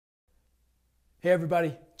Hey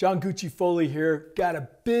everybody, John Gucci Foley here. Got a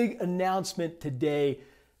big announcement today,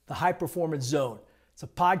 the High Performance Zone. It's a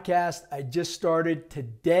podcast I just started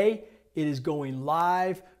today. It is going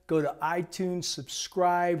live. Go to iTunes,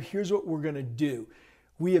 subscribe. Here's what we're gonna do.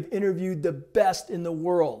 We have interviewed the best in the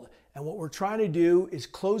world, and what we're trying to do is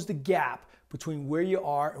close the gap between where you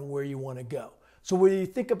are and where you wanna go. So when you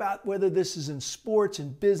think about whether this is in sports,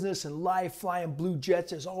 in business, in life, flying blue jets,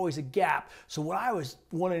 there's always a gap. So what I was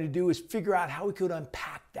wanting to do is figure out how we could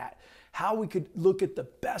unpack that, how we could look at the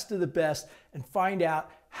best of the best and find out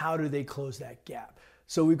how do they close that gap.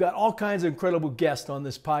 So we've got all kinds of incredible guests on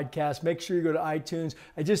this podcast. Make sure you go to iTunes.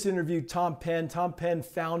 I just interviewed Tom Penn. Tom Penn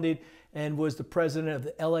founded and was the president of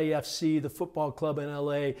the LAFC, the football club in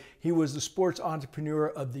LA. He was the Sports Entrepreneur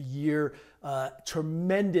of the Year.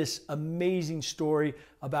 Tremendous, amazing story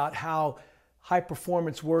about how high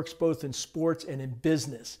performance works both in sports and in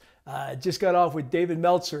business. Just got off with David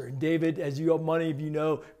Meltzer. And David, as many of you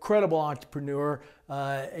know, incredible entrepreneur.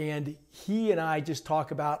 And he and I just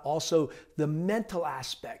talk about also the mental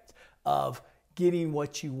aspect of getting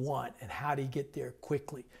what you want and how to get there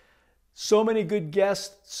quickly. So many good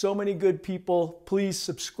guests, so many good people. Please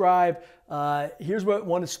subscribe. Here's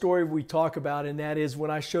one story we talk about, and that is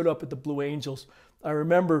when I showed up at the Blue Angels. I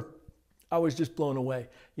remember I was just blown away.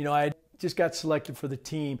 You know, I just got selected for the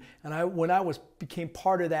team, and when I became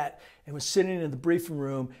part of that and was sitting in the briefing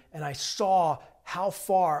room, and I saw how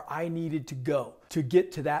far I needed to go to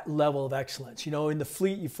get to that level of excellence. You know, in the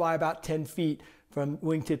fleet, you fly about 10 feet from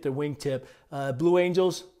wingtip to wingtip. Blue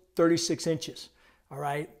Angels, 36 inches. All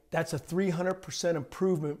right. That's a 300%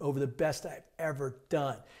 improvement over the best I've ever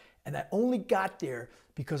done. And I only got there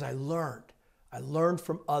because I learned. I learned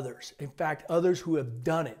from others. In fact, others who have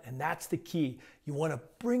done it. And that's the key. You want to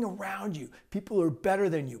bring around you people who are better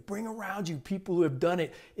than you. Bring around you people who have done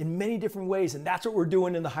it in many different ways. And that's what we're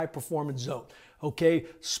doing in the High Performance Zone. Okay?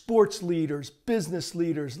 Sports leaders, business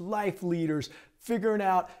leaders, life leaders, figuring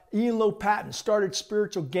out. Ian Lopatin started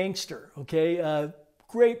Spiritual Gangster. Okay?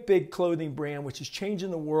 Great big clothing brand, which is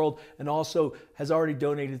changing the world and also has already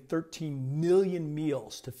donated 13 million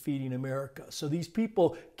meals to Feeding America. So these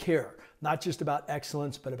people care, not just about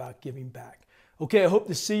excellence, but about giving back. Okay, I hope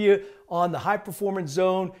to see you on the High Performance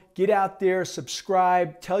Zone. Get out there,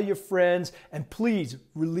 subscribe, tell your friends, and please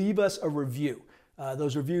leave us a review.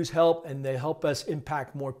 Those reviews help, and they help us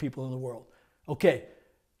impact more people in the world. Okay,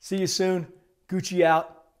 see you soon. Gucci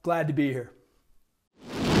out. Glad to be here.